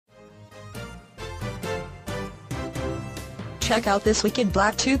Check out this wicked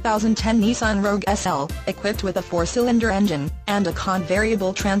black 2010 Nissan Rogue SL, equipped with a 4-cylinder engine and a cont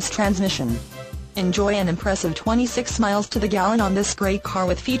variable transmission. Enjoy an impressive 26 miles to the gallon on this great car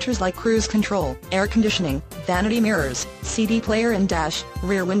with features like cruise control, air conditioning, vanity mirrors, CD player and dash,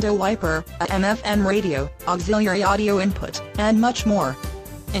 rear window wiper, a AM/FM radio, auxiliary audio input, and much more.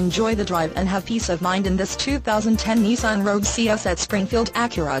 Enjoy the drive and have peace of mind in this 2010 Nissan Rogue. See us at Springfield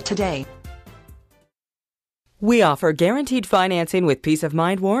Acura today. We offer guaranteed financing with peace of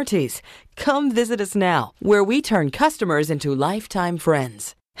mind warranties. Come visit us now, where we turn customers into lifetime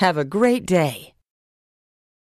friends. Have a great day.